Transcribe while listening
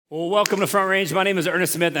Well, welcome to Front Range. My name is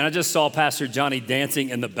Ernest Smith, and I just saw Pastor Johnny dancing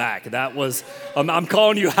in the back. That was, I'm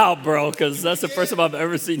calling you out, bro, because that's the first time I've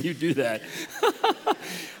ever seen you do that.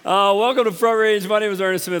 Welcome to Front Range. My name is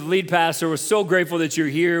Ernest Smith, lead pastor. We're so grateful that you're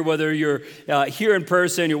here, whether you're here in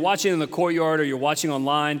person, you're watching in the courtyard, or you're watching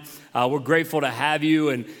online. We're grateful to have you.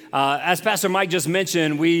 And as Pastor Mike just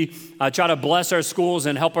mentioned, we try to bless our schools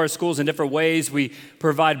and help our schools in different ways. We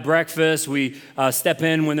provide breakfast. We step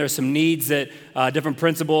in when there's some needs that different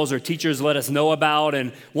principals or teachers let us know about.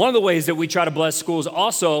 And one of the ways that we try to bless schools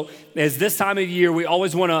also is this time of year, we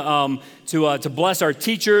always want to bless our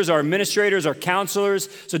teachers, our administrators, our counselors.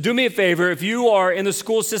 So do me a favor, if you are in the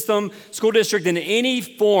school system, school district in any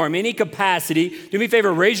form, any capacity, do me a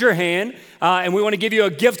favor, raise your hand, and we want to give you a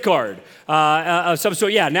gift card of some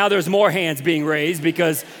sort. Yeah, now there's more hands being raised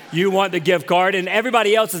because you want the gift card, and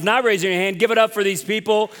everybody else is not raising your hand. Give it up for these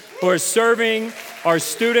people who are serving our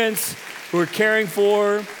students, who are caring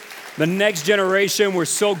for the next generation. We're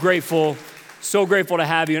so grateful to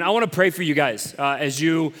have you. And I want to pray for you guys as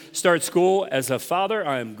you start school. As a father,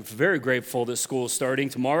 I'm very grateful that school is starting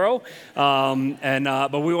tomorrow.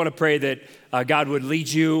 But we want to pray that God would lead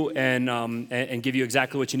you and give you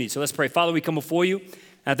exactly what you need. So let's pray. Father, we come before you.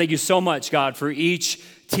 And I thank you so much, God, for each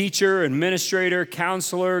teacher, administrator,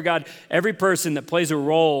 counselor, God, every person that plays a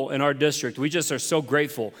role in our district. We just are so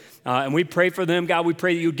grateful. And we pray for them, God. We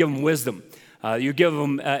pray that you'd give them wisdom. You give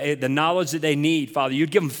them the knowledge that they need, Father.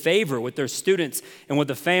 You'd give them favor with their students and with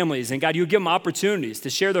the families. And God, you'd give them opportunities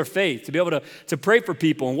to share their faith, to be able to pray for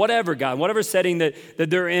people and whatever, God, whatever setting that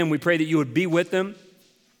they're in, we pray that you would be with them.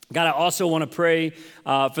 God, I also want to pray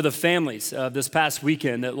for the families this past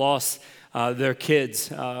weekend that lost their kids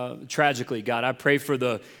tragically. God, I pray for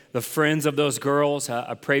the friends of those girls.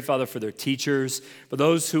 I pray, Father, for their teachers, for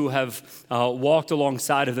those who have walked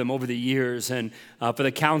alongside of them over the years, and for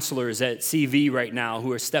the counselors at CV right now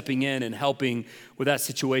who are stepping in and helping with that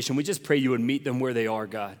situation. We just pray you would meet them where they are,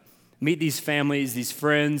 God. Meet these families, these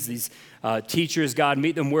friends, these teachers, God.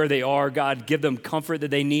 Meet them where they are, God. Give them comfort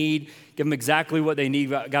that they need. Give them exactly what they need.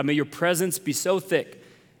 God, may your presence be so thick,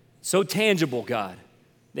 so tangible, God,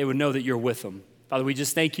 they would know that you're with them. Father, we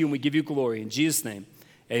just thank you and we give you glory. In Jesus' name,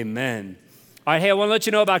 amen. All right, hey, I want to let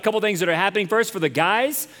you know about a couple things that are happening. First, for the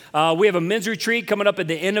guys, we have a men's retreat coming up at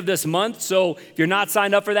the end of this month. So if you're not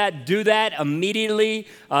signed up for that, do that immediately.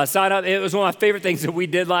 Sign up. It was one of my favorite things that we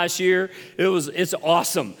did last year. It's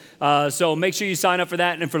awesome. So make sure you sign up for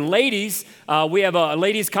that. And for ladies, we have a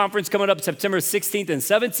ladies conference coming up September 16th and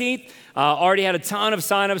 17th. Already had a ton of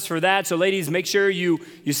signups for that. So ladies, make sure you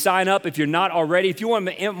sign up if you're not already. If you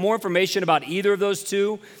want more information about either of those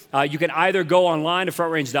two, you can either go online to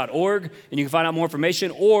frontrange.org and you can find out more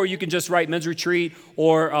information, or you can just write men's retreat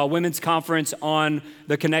or women's conference on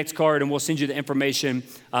the Connect card, and we'll send you the information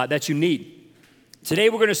that you need. Today,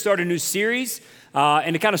 we're going to start a new series.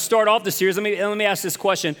 And to kind of start off the series, let me ask this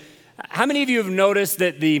question. How many of you have noticed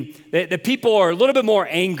that the people are a little bit more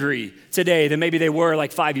angry today than maybe they were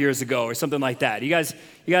like 5 years ago or something like that? You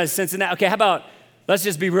guys sensing that? Okay, how about, let's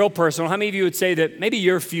just be real personal. How many of you would say that maybe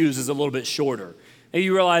your fuse is a little bit shorter? Maybe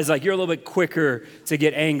you realize like you're a little bit quicker to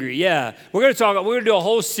get angry. Yeah, we're going to do a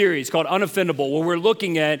whole series called Unoffendable, where we're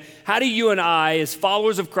looking at how do you and I, as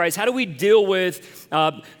followers of Christ, how do we deal with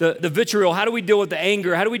the vitriol? How do we deal with the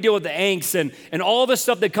anger? How do we deal with the angst and all the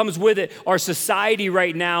stuff that comes with it, our society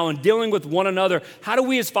right now, and dealing with one another? How do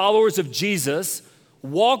we, as followers of Jesus,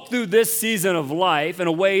 walk through this season of life in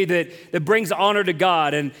a way that brings honor to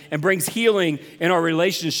God and brings healing in our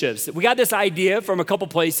relationships? We got this idea from a couple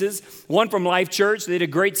places. One from Life Church. They did a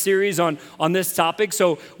great series on this topic,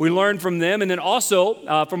 so we learned from them. And then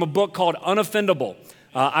also from a book called Unoffendable.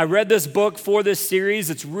 I read this book for this series.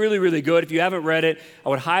 It's really, really good. If you haven't read it, I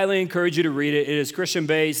would highly encourage you to read it. It is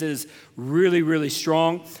Christian-based. It is really, really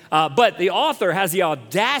strong. But the author has the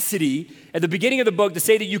audacity at the beginning of the book to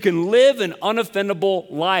say that you can live an unoffendable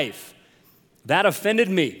life. That offended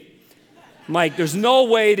me. I'm like, there's no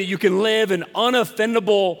way that you can live an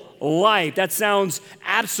unoffendable life. That sounds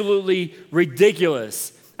absolutely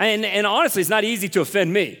ridiculous. And honestly, it's not easy to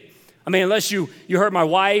offend me. I mean, unless you hurt my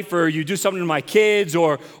wife, or you do something to my kids,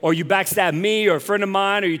 or you backstab me or a friend of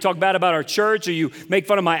mine, or you talk bad about our church, or you make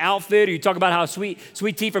fun of my outfit, or you talk about how sweet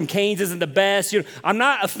tea from Cane's isn't the best. I'm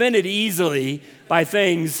not offended easily by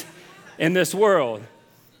things in this world.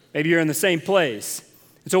 Maybe you're in the same place.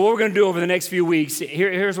 And so what we're going to do over the next few weeks,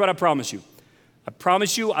 here's what I promise you. I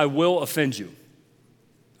promise you I will offend you.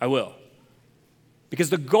 I will. Because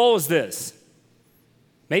the goal is this.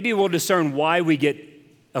 Maybe we'll discern why we get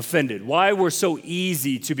offended, why we're so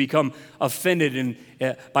easy to become offended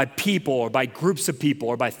by people or by groups of people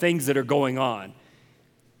or by things that are going on.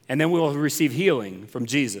 and then we'll receive healing from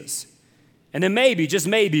Jesus. And then maybe, just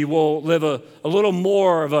maybe, we'll live a little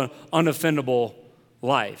more of an unoffendable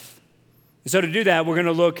life. And so to do that, we're going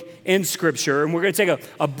to look in Scripture, and we're going to take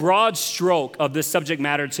a broad stroke of this subject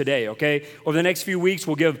matter today, okay? Over the next few weeks,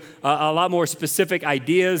 we'll give a lot more specific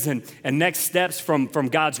ideas and next steps from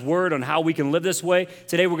God's Word on how we can live this way.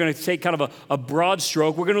 Today, we're going to take kind of a broad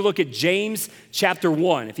stroke. We're going to look at James chapter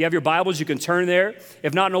 1. If you have your Bibles, you can turn there.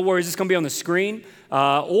 If not, no worries, it's going to be on the screen.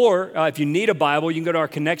 Or if you need a Bible, you can go to our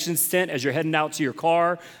Connections tent as you're heading out to your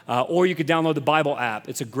car, or you could download the Bible app.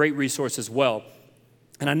 It's a great resource as well.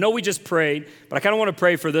 And I know we just prayed, but I kind of want to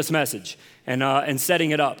pray for this message and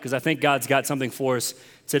setting it up, because I think God's got something for us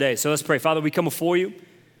today. So let's pray. Father, we come before you,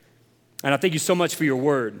 and I thank you so much for your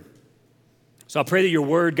word. So I pray that your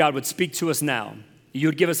word, God, would speak to us now. You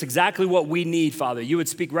would give us exactly what we need, Father. You would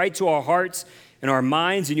speak right to our hearts and our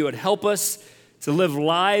minds, and you would help us to live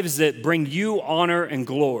lives that bring you honor and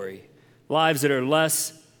glory, lives that are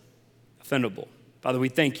less offendable. Father, we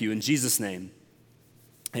thank you in Jesus' name.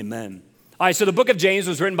 Amen. All right, so the book of James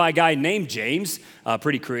was written by a guy named James,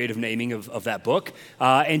 pretty creative naming of that book.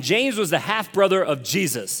 And James was the half-brother of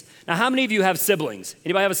Jesus. Now, how many of you have siblings?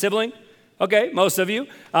 Anybody have a sibling? Okay, most of you.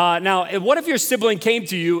 Now, what if your sibling came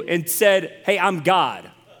to you and said, hey, I'm God?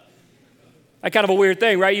 That's kind of a weird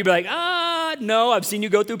thing, right? You'd be like, no, I've seen you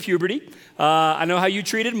go through puberty. I know how you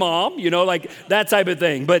treated mom, like that type of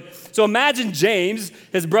thing. But so imagine James,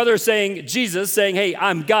 his brother Jesus saying, hey,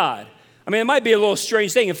 I'm God. I mean, it might be a little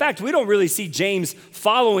strange thing. In fact, we don't really see James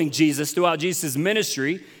following Jesus throughout Jesus'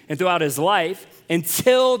 ministry and throughout his life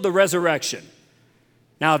until the resurrection.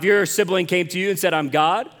 Now, if your sibling came to you and said, I'm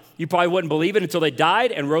God, you probably wouldn't believe it until they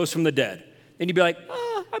died and rose from the dead. Then you'd be like,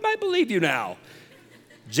 I might believe you now.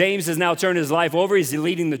 James has now turned his life over. He's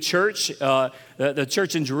leading the church, the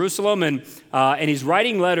church in Jerusalem, and he's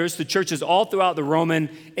writing letters to churches all throughout the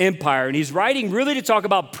Roman Empire. And he's writing really to talk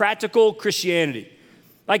about practical Christianity.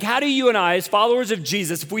 Like, how do you and I, as followers of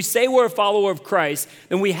Jesus, if we say we're a follower of Christ,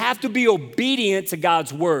 then we have to be obedient to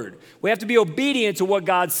God's word. We have to be obedient to what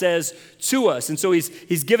God says to us. And so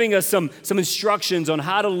he's giving us some instructions on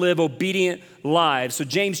how to live obedient lives. So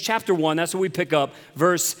James chapter 1, that's where we pick up,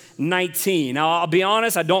 verse 19. Now, I'll be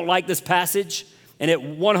honest, I don't like this passage, and it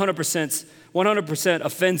 100%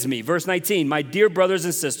 offends me. Verse 19, my dear brothers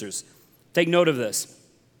and sisters, take note of this.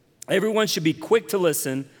 Everyone should be quick to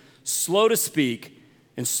listen, slow to speak,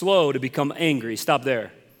 and slow to become angry. Stop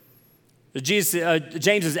there. James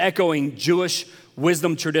is echoing Jewish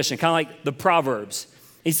wisdom tradition, kind of like the Proverbs.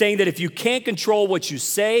 He's saying that if you can't control what you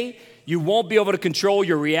say, you won't be able to control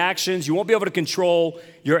your reactions. You won't be able to control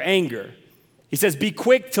your anger. He says, be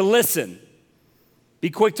quick to listen. Be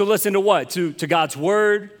quick to listen to what? To God's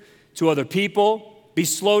word, to other people. Be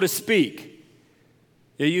slow to speak.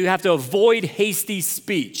 You have to avoid hasty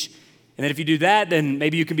speech. And then if you do that, then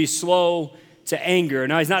maybe you can be slow to anger.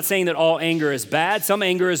 Now, he's not saying that all anger is bad. Some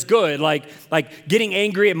anger is good, like getting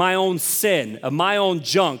angry at my own sin, of my own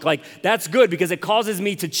junk. Like, that's good because it causes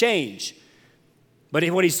me to change. But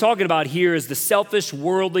what he's talking about here is the selfish,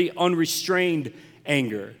 worldly, unrestrained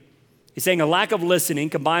anger. He's saying a lack of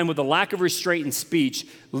listening combined with a lack of restraint in speech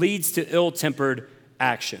leads to ill-tempered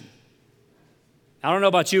action. I don't know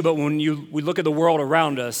about you, but when we look at the world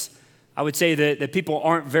around us, I would say that people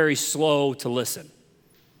aren't very slow to listen.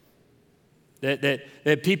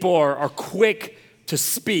 That people are quick to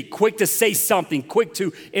speak, quick to say something, quick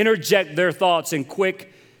to interject their thoughts, and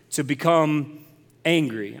quick to become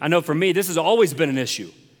angry. I know for me, this has always been an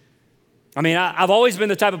issue. I mean, I've always been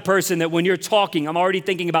the type of person that when you're talking, I'm already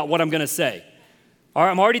thinking about what I'm going to say. All right,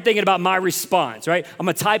 I'm already thinking about my response, right? I'm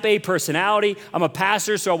a type A personality. I'm a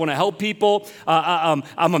pastor, so I want to help people. I'm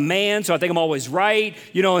a man, so I think I'm always right.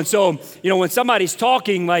 And so, when somebody's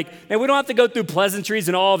talking, like, man, we don't have to go through pleasantries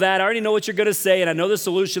and all of that. I already know what you're going to say, and I know the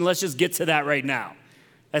solution. Let's just get to that right now.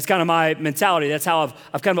 That's kind of my mentality. That's how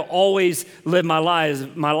I've kind of always lived my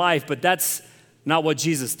life, but that's not what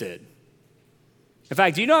Jesus did. In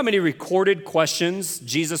fact, do you know how many recorded questions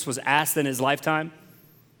Jesus was asked in his lifetime?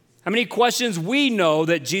 How many questions we know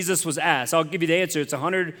that Jesus was asked? I'll give you the answer. It's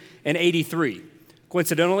 183.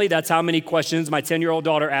 Coincidentally, that's how many questions my 10-year-old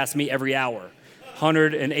daughter asks me every hour.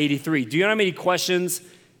 183. Do you know how many questions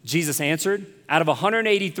Jesus answered? Out of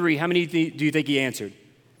 183, how many do you think he answered?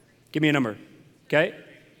 Give me a number. Okay?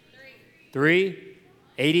 3.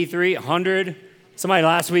 83, 100. Somebody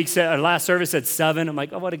last service said 7. I'm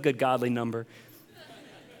like, oh, what a good godly number.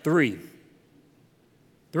 3.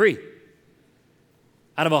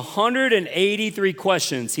 Out of 183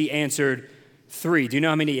 questions, he answered 3. Do you know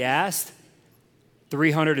how many he asked?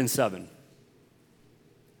 307.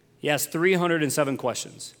 He asked 307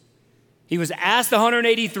 questions. He was asked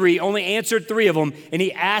 183, only answered 3 of them, and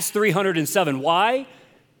he asked 307. Why?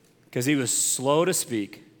 Because he was slow to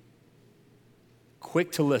speak,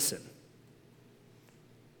 quick to listen.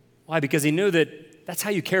 Why? Because he knew that that's how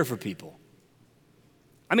you care for people.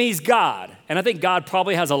 I mean, he's God, and I think God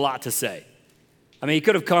probably has a lot to say. I mean, he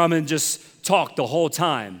could have come and just talked the whole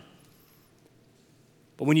time.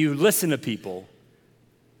 But when you listen to people,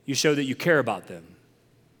 you show that you care about them,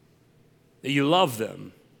 that you love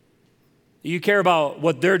them, that you care about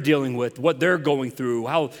what they're dealing with, what they're going through,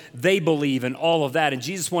 how they believe, and all of that. And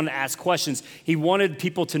Jesus wanted to ask questions. He wanted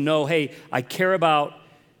people to know, hey, I care about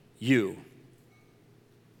you.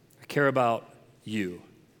 I care about you.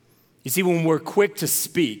 You see, when we're quick to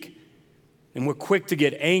speak and we're quick to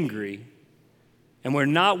get angry and we're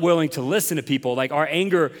not willing to listen to people, like our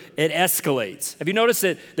anger, it escalates. Have you noticed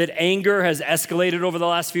that anger has escalated over the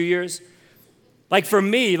last few years? Like for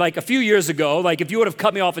me, like a few years ago, like if you would have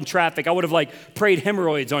cut me off in traffic, I would have like prayed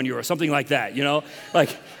hemorrhoids on you or something like that, you know?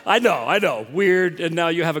 Like, I know, weird, and now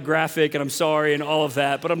you have a graphic and I'm sorry and all of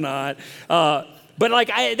that, but I'm not. But like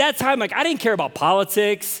at that time, like I didn't care about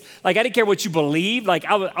politics. Like I didn't care what you believed. Like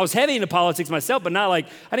I was heavy into politics myself, but not like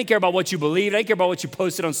I didn't care about what you believed. I didn't care about what you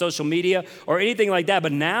posted on social media or anything like that.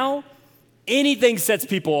 But now, anything sets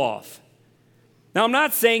people off. Now, I'm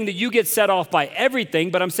not saying that you get set off by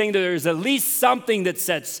everything, but I'm saying that there's at least something that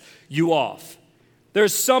sets you off.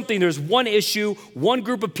 There's one issue, one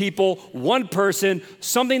group of people, one person,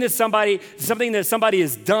 something that somebody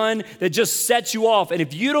has done that just sets you off. And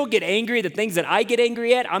if you don't get angry at the things that I get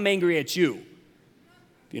angry at, I'm angry at you.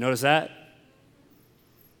 You notice that?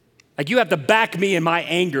 Like you have to back me in my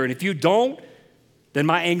anger, and if you don't, then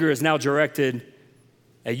my anger is now directed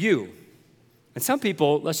at you. And some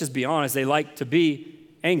people, let's just be honest, they like to be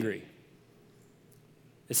angry.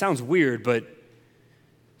 It sounds weird, but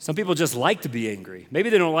some people just like to be angry. Maybe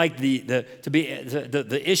they don't like the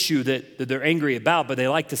issue that they're angry about, but they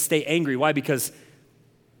like to stay angry. Why? Because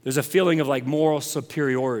there's a feeling of like moral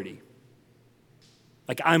superiority.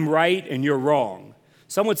 Like I'm right and you're wrong.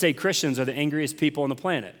 Some would say Christians are the angriest people on the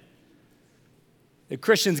planet. The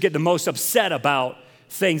Christians get the most upset about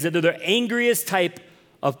things, that they're the angriest type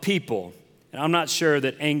of people. And I'm not sure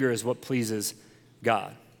that anger is what pleases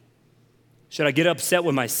God. Should I get upset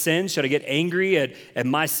with my sin? Should I get angry at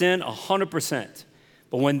my sin? 100%.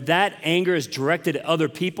 But when that anger is directed at other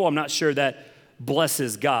people, I'm not sure that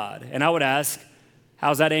blesses God. And I would ask,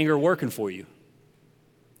 how's that anger working for you?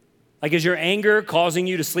 Like, is your anger causing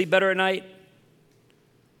you to sleep better at night?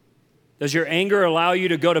 Does your anger allow you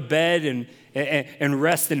to go to bed and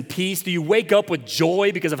rest in peace? Do you wake up with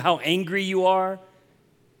joy because of how angry you are?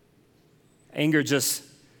 Anger just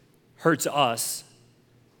hurts us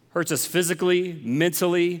physically,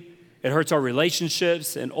 mentally. It hurts our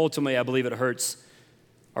relationships, and ultimately, I believe it hurts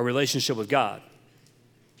our relationship with God.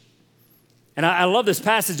 And I love this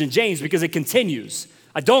passage in James because it continues.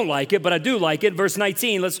 I don't like it, but I do like it. Verse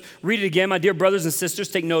 19, let's read it again. My dear brothers and sisters,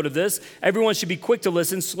 take note of this. Everyone should be quick to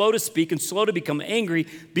listen, slow to speak, and slow to become angry,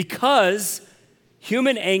 because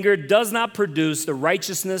human anger does not produce the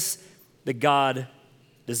righteousness that God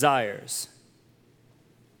desires.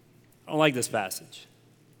 I don't like this passage.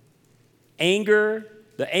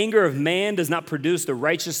 The anger of man does not produce the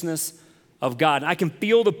righteousness of God. And I can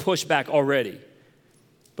feel the pushback already.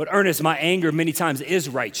 But Ernest, my anger many times is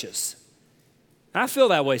righteous. And I feel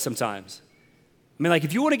that way sometimes. I mean, like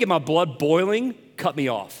if you want to get my blood boiling, cut me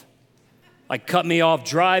off. Like cut me off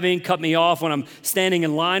driving, cut me off when I'm standing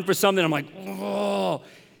in line for something. I'm like, oh.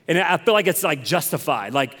 And I feel like it's like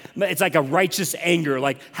justified. Like it's like a righteous anger.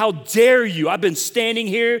 Like, how dare you? I've been standing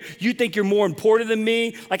here. You think you're more important than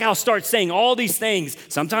me? Like I'll start saying all these things,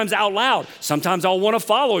 sometimes out loud. Sometimes I'll want to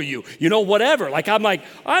follow you, whatever. Like I'm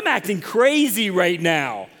acting crazy right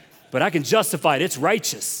now. But I can justify it. It's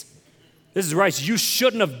righteous. This is righteous. You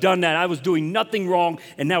shouldn't have done that. I was doing nothing wrong.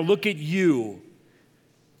 And now look at you.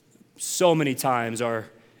 So many times our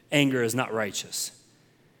anger is not righteous.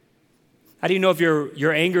 How do you know if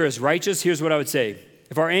your anger is righteous? Here's what I would say.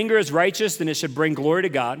 If our anger is righteous, then it should bring glory to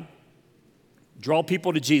God, draw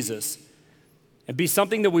people to Jesus, and be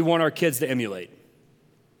something that we want our kids to emulate. I'm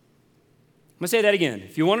going to say that again.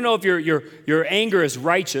 If you want to know if your anger is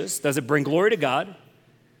righteous, does it bring glory to God?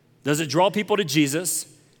 Does it draw people to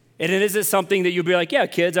Jesus? And is it something that you'll be like, yeah,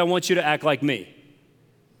 kids, I want you to act like me?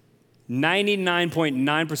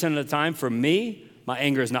 99.9% of the time, for me, my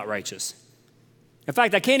anger is not righteous. In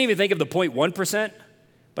fact, I can't even think of the 0.1%,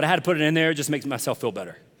 but I had to put it in there. It just makes myself feel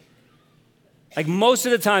better. Like most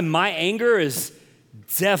of the time, my anger is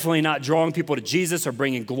definitely not drawing people to Jesus or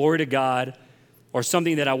bringing glory to God or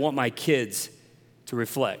something that I want my kids to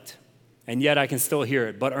reflect. And yet I can still hear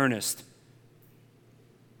it. But Ernest,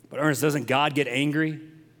 But Ernest, doesn't God get angry?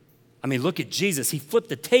 I mean, look at Jesus. He flipped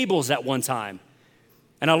the tables at one time.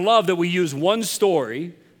 And I love that we use one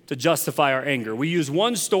story to justify our anger. We use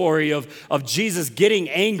one story of Jesus getting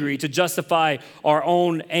angry to justify our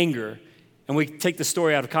own anger. And we take the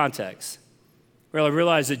story out of context. We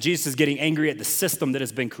realize that Jesus is getting angry at the system that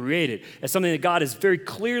has been created. It's something that God has very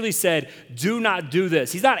clearly said, do not do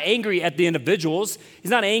this. He's not angry at the individuals.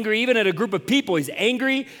 He's not angry even at a group of people. He's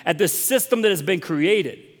angry at the system that has been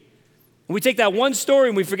created. And we take that one story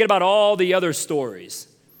and we forget about all the other stories.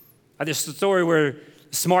 There's a story where a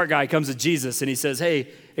smart guy comes to Jesus and he says,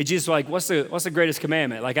 hey Jesus, like, what's the greatest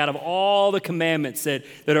commandment? Like, out of all the commandments that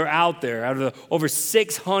are out there, out of the over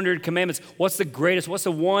 600 commandments, what's the greatest? What's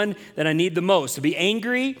the one that I need the most? To be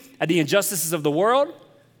angry at the injustices of the world?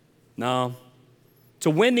 No. To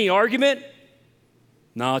win the argument?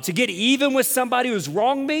 No. To get even with somebody who's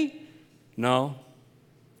wronged me? No.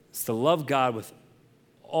 It's to love God with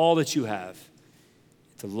all that you have,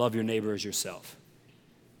 to love your neighbor as yourself.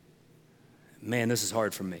 Man, this is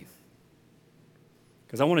hard for me.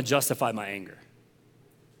 Because I want to justify my anger.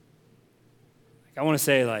 I want to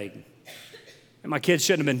say, like, my kids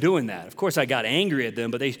shouldn't have been doing that. Of course, I got angry at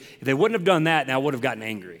them, but if they wouldn't have done that, then I would have gotten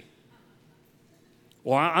angry.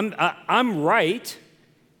 Well, I'm right,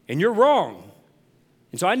 and you're wrong.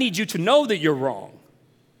 And so I need you to know that you're wrong.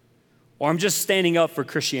 Or I'm just standing up for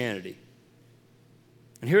Christianity.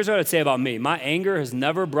 And here's what I'd say about me. My anger has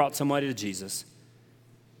never brought somebody to Jesus.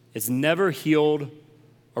 It's never healed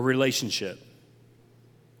a relationship.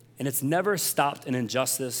 And it's never stopped an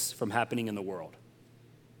injustice from happening in the world.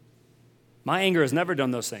 My anger has never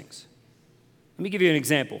done those things. Let me give you an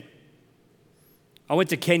example. I went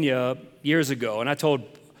to Kenya years ago, and I told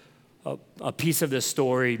a piece of this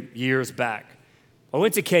story years back. I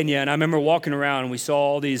went to Kenya, and I remember walking around, and we saw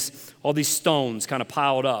all these stones kind of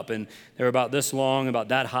piled up, and they were about this long, about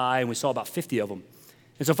that high, and we saw about 50 of them.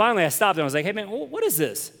 And so finally I stopped, and I was like, hey, man, what is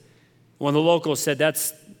this? One of the locals said,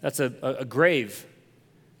 that's a grave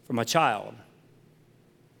for my child.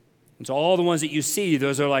 And so all the ones that you see,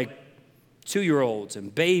 those are like 2-year-olds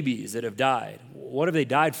and babies that have died. What have they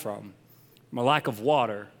died from? From a lack of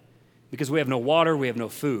water. Because we have no water, we have no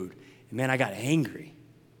food. And man, I got angry.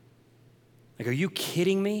 Like, are you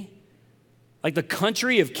kidding me? Like, the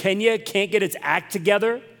country of Kenya can't get its act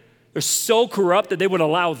together. They're so corrupt that they would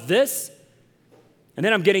allow this. And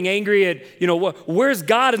then I'm getting angry at, where's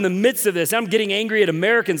God in the midst of this? I'm getting angry at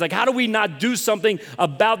Americans. Like, how do we not do something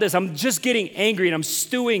about this? I'm just getting angry and I'm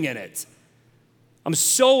stewing in it. I'm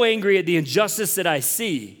so angry at the injustice that I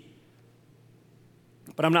see,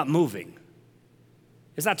 but I'm not moving.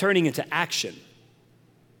 It's not turning into action.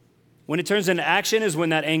 When it turns into action is when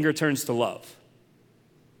that anger turns to love.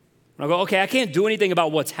 When I go, okay, I can't do anything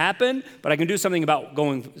about what's happened, but I can do something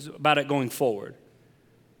about it going forward.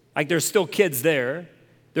 Like, there's still kids there.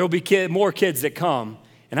 There will be more kids that come.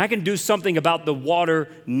 And I can do something about the water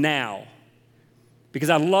now. Because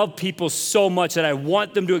I love people so much that I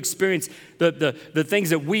want them to experience the things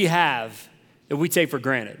that we have that we take for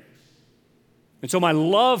granted. And so my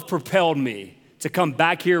love propelled me to come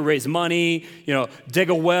back here, raise money, dig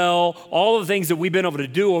a well, all the things that we've been able to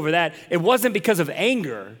do over that. It wasn't because of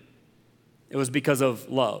anger. It was because of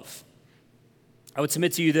love. I would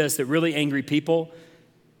submit to you this, that really angry people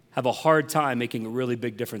have a hard time making a really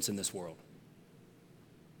big difference in this world.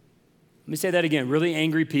 Let me say that again. Really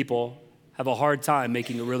angry people have a hard time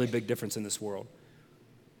making a really big difference in this world.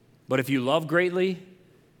 But if you love greatly,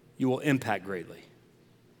 you will impact greatly.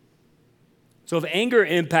 So if anger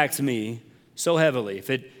impacts me so heavily, if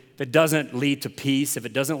it doesn't lead to peace, if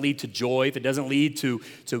it doesn't lead to joy, if it doesn't lead to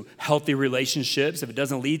healthy relationships, if it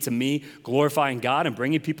doesn't lead to me glorifying God and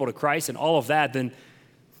bringing people to Christ and all of that, then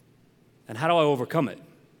how do I overcome it?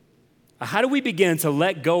 How do we begin to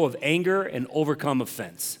let go of anger and overcome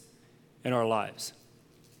offense in our lives?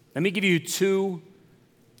 Let me give you two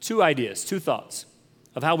ideas, two thoughts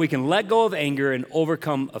of how we can let go of anger and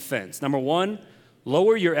overcome offense. Number one,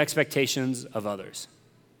 lower your expectations of others.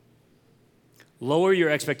 Lower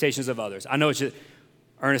your expectations of others. I know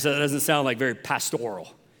Ernest, that doesn't sound like very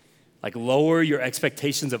pastoral. Like, lower your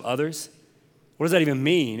expectations of others? What does that even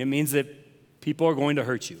mean? It means that people are going to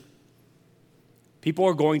hurt you. People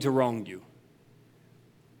are going to wrong you.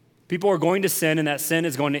 People are going to sin, and that sin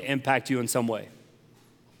is going to impact you in some way.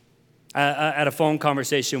 I had a phone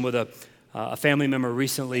conversation with a family member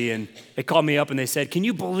recently, and they called me up and they said, can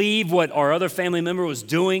you believe what our other family member was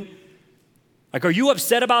doing? Like, are you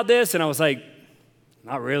upset about this? And I was like,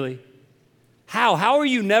 not really. How? How are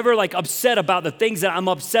you never upset about the things that I'm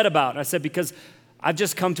upset about? And I said, because I've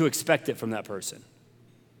just come to expect it from that person.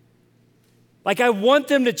 Like, I want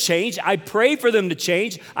them to change. I pray for them to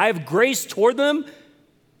change. I have grace toward them,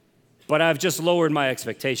 but I've just lowered my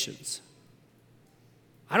expectations.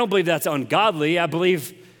 I don't believe that's ungodly. I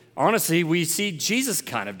believe, honestly, we see Jesus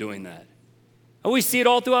kind of doing that. And we see it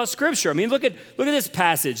all throughout Scripture. I mean, look at this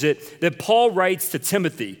passage that Paul writes to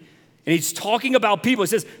Timothy. And he's talking about people. He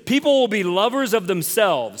says, people will be lovers of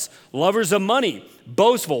themselves, lovers of money,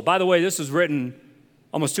 boastful. By the way, this was written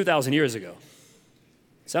almost 2,000 years ago.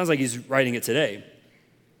 Sounds like he's writing it today.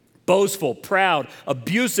 Boastful, proud,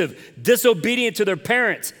 abusive, disobedient to their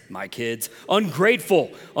parents, my kids,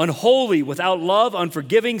 ungrateful, unholy, without love,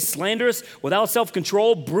 unforgiving, slanderous, without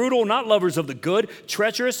self-control, brutal, not lovers of the good,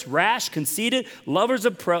 treacherous, rash, conceited, lovers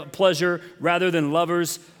of pleasure rather than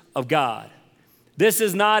lovers of God. This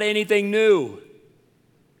is not anything new.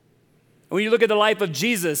 When you look at the life of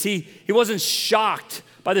Jesus, he wasn't shocked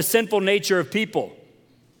by the sinful nature of people.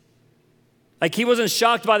 Like, he wasn't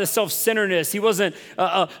shocked by the self-centeredness. He wasn't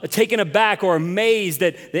taken aback or amazed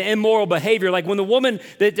at the immoral behavior. Like, when the woman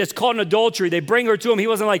that's caught in adultery, they bring her to him, he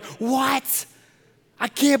wasn't like, what? I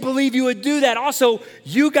can't believe you would do that. Also,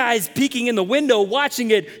 you guys peeking in the window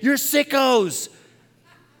watching it, you're sickos.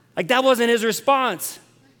 Like, that wasn't his response.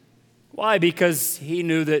 Why? Because he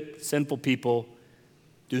knew that sinful people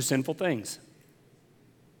do sinful things.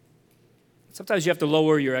 Sometimes you have to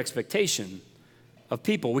lower your expectation of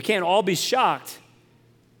people. We can't all be shocked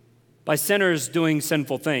by sinners doing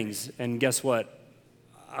sinful things. And guess what?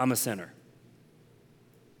 I'm a sinner.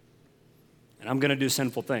 And I'm going to do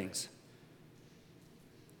sinful things.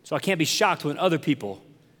 So I can't be shocked when other people,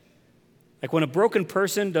 like when a broken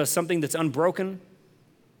person does something that's unbroken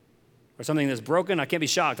or something that's broken, I can't be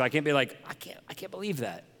shocked. I can't be like, I can't believe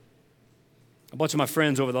that. A bunch of my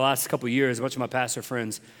friends over the last couple of years, a bunch of my pastor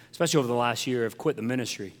friends, especially over the last year, have quit the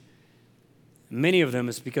ministry. Many of them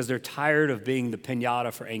is because they're tired of being the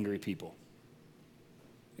piñata for angry people.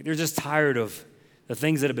 They're just tired of the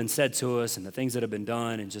things that have been said to us and the things that have been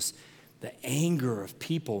done and just the anger of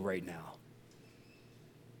people right now.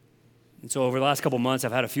 And so over the last couple of months,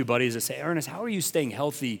 I've had a few buddies that say, Ernest, how are you staying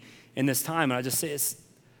healthy in this time? And I just say,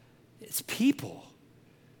 it's people.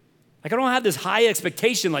 Like, I don't have this high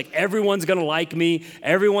expectation like everyone's going to like me,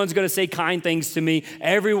 everyone's going to say kind things to me,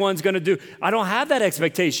 everyone's going to do. I don't have that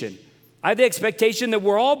expectation. I have the expectation that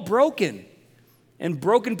we're all broken, and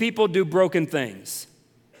broken people do broken things.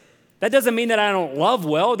 That doesn't mean that I don't love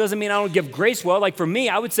well. It doesn't mean I don't give grace well. Like, for me,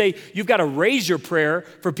 I would say you've got to raise your prayer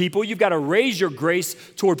for people. You've got to raise your grace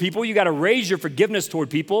toward people. You've got to raise your forgiveness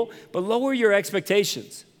toward people, but lower your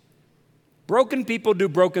expectations. Broken people do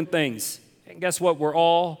broken things. And guess what? We're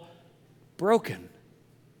all broken.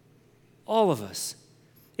 All of us.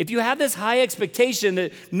 If you have this high expectation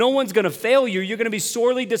that no one's going to fail you, you're going to be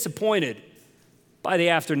sorely disappointed by the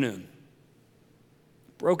afternoon.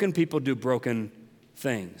 Broken people do broken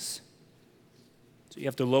things. So you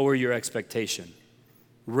have to lower your expectation.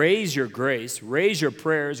 Raise your grace, raise your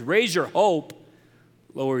prayers, raise your hope,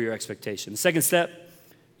 lower your expectation. The second step,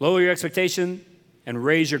 lower your expectation and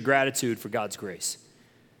raise your gratitude for God's grace.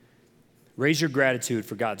 Raise your gratitude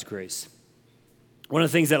for God's grace. One of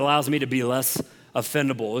the things that allows me to be less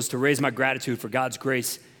offendable is to raise my gratitude for God's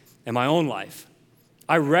grace in my own life.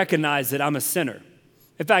 I recognize that I'm a sinner.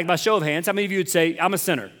 In fact, by show of hands, how many of you would say, I'm a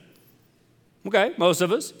sinner? Okay, most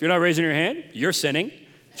of us. If you're not raising your hand, you're sinning.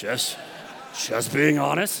 Just being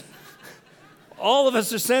honest. All of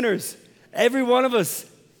us are sinners. Every one of us.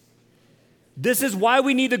 This is why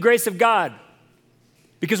we need the grace of God.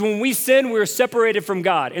 Because when we sin, we're separated from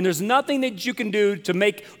God. And there's nothing that you can do to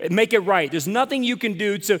make it right. There's nothing you can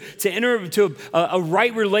do to enter into a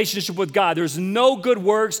right relationship with God. There's no good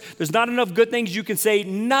works. There's not enough good things you can say.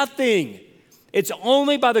 Nothing. It's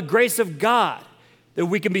only by the grace of God that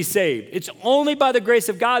we can be saved. It's only by the grace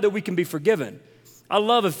of God that we can be forgiven. I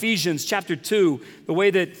love Ephesians chapter 2, the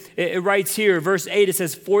way that it writes here, verse 8, it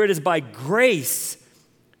says, for it is by grace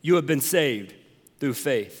you have been saved through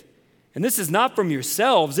faith. And this is not from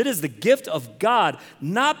yourselves. It is the gift of God,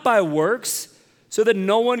 not by works, so that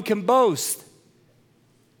no one can boast.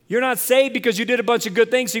 You're not saved because you did a bunch of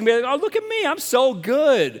good things. So you can be like, oh, look at me. I'm so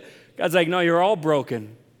good. God's like, no, you're all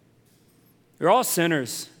broken. You're all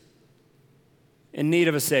sinners in need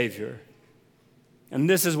of a Savior. And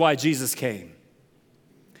this is why Jesus came,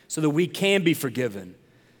 so that we can be forgiven,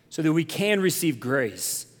 so that we can receive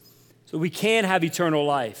grace, so we can have eternal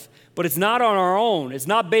life. But it's not on our own. It's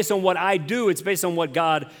not based on what I do. It's based on what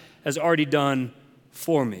God has already done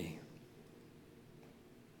for me.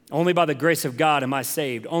 Only by the grace of God am I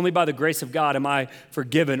saved. Only by the grace of God am I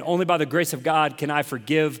forgiven. Only by the grace of God can I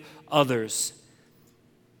forgive others.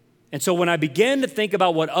 And so when I begin to think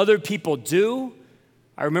about what other people do,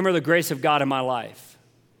 I remember the grace of God in my life.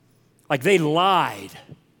 Like they lied,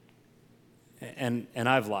 and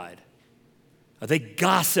I've lied. They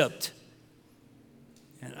gossiped,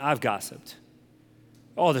 and I've gossiped.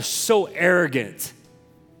 Oh, they're so arrogant,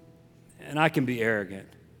 and I can be arrogant.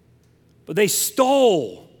 But they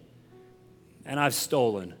stole, and I've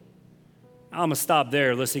stolen. I'm going to stop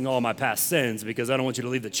there listing all my past sins because I don't want you to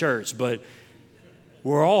leave the church, but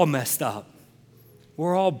we're all messed up.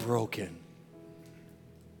 We're all broken.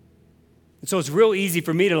 And so it's real easy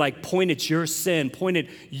for me to like point at your sin, point at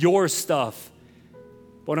your stuff.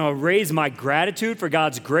 But when I raise my gratitude for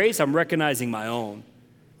God's grace, I'm recognizing my own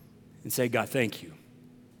and say, God, thank you.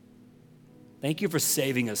 Thank you for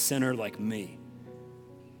saving a sinner like me.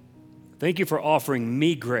 Thank you for offering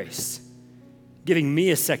me grace, giving me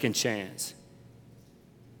a second chance.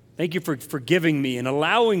 Thank you for forgiving me and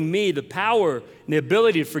allowing me the power and the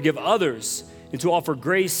ability to forgive others and to offer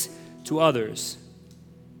grace to others.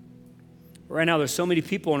 Right now, there's so many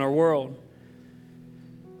people in our world,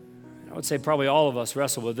 I would say probably all of us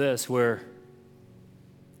wrestle with this, where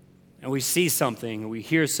and we see something, we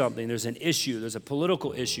hear something, there's an issue, there's a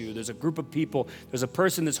political issue, there's a group of people, there's a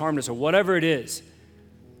person that's harmed us, or whatever it is.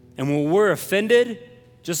 And when we're offended,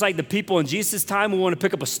 just like the people in Jesus' time, we want to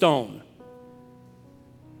pick up a stone.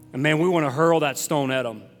 And man, we want to hurl that stone at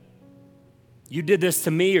them. You did this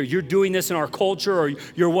to me, or you're doing this in our culture, or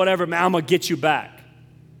you're whatever, man, I'm going to get you back.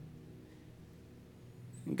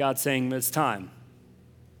 And God's saying, it's time.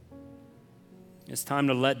 It's time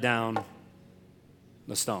to let down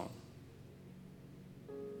the stone.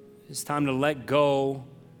 It's time to let go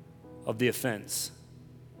of the offense.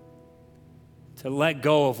 To let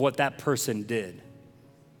go of what that person did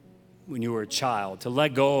when you were a child. To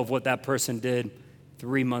let go of what that person did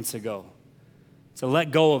 3 months ago. To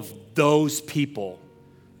let go of those people,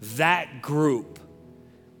 that group,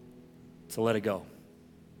 to let it go.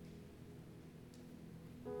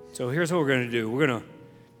 So here's what we're going to do. We're going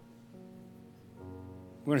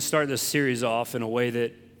to start this series off in a way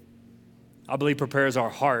that I believe prepares our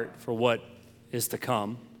heart for what is to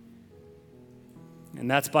come.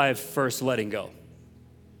 And that's by first letting go.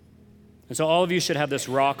 And so all of you should have this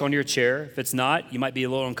rock on your chair. If it's not, you might be a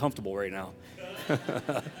little uncomfortable right now.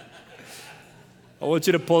 I want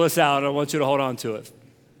you to pull this out. I want you to hold on to it.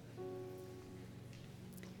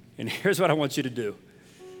 And here's what I want you to do.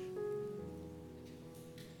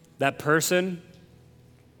 That person,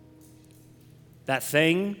 that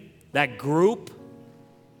thing, that group,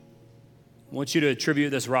 I want you to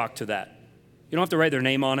attribute this rock to that. You don't have to write their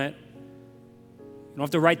name on it. You don't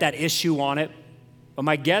have to write that issue on it. But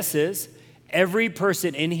my guess is every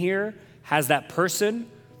person in here has that person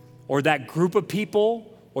or that group of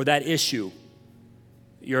people or that issue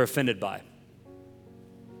you're offended by.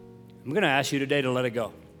 I'm going to ask you today to let it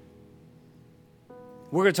go.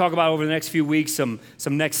 We're going to talk about over the next few weeks some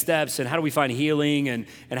next steps and how do we find healing and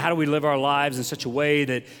how do we live our lives in such a way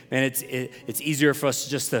that, man, it's easier for us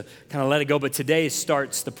just to kind of let it go. But today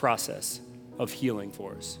starts the process of healing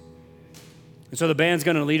for us. And so the band's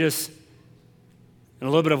going to lead us in a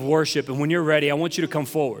little bit of worship. And when you're ready, I want you to come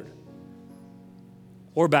forward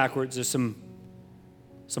or backwards. There's some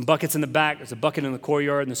buckets in the back. There's a bucket in the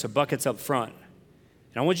courtyard, and there's some buckets up front.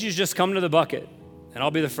 And I want you to just come to the bucket, and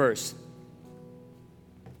I'll be the first.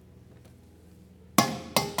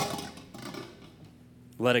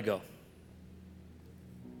 Let it go.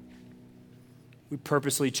 We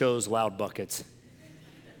purposely chose loud buckets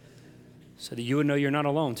so that you would know you're not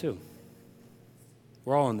alone too.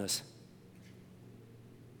 We're all in this.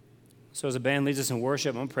 So as the band leads us in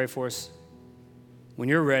worship, I'm going to pray for us. When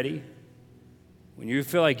you're ready, when you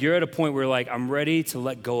feel like you're at a point where you're like, I'm ready to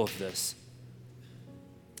let go of this.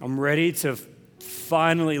 I'm ready to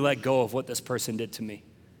finally let go of what this person did to me.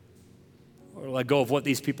 Or let go of what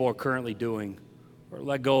these people are currently doing. Or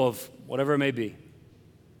let go of whatever it may be.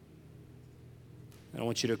 And I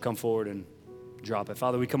want you to come forward and drop it.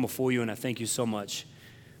 Father, we come before you, and I thank you so much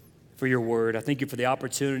for your word. I thank you for the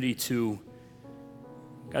opportunity to,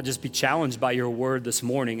 God, just be challenged by your word this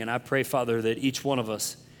morning. And I pray, Father, that each one of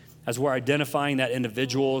us, as we're identifying that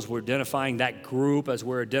individual, as we're identifying that group, as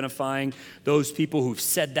we're identifying those people who've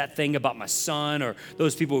said that thing about my son, or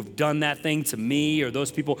those people who've done that thing to me, or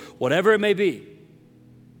those people, whatever it may be,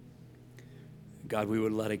 God, we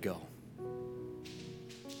would let it go.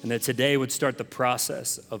 And that today would start the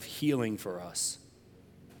process of healing for us.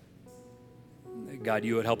 God,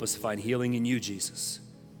 you would help us to find healing in you, Jesus,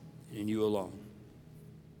 and in you alone.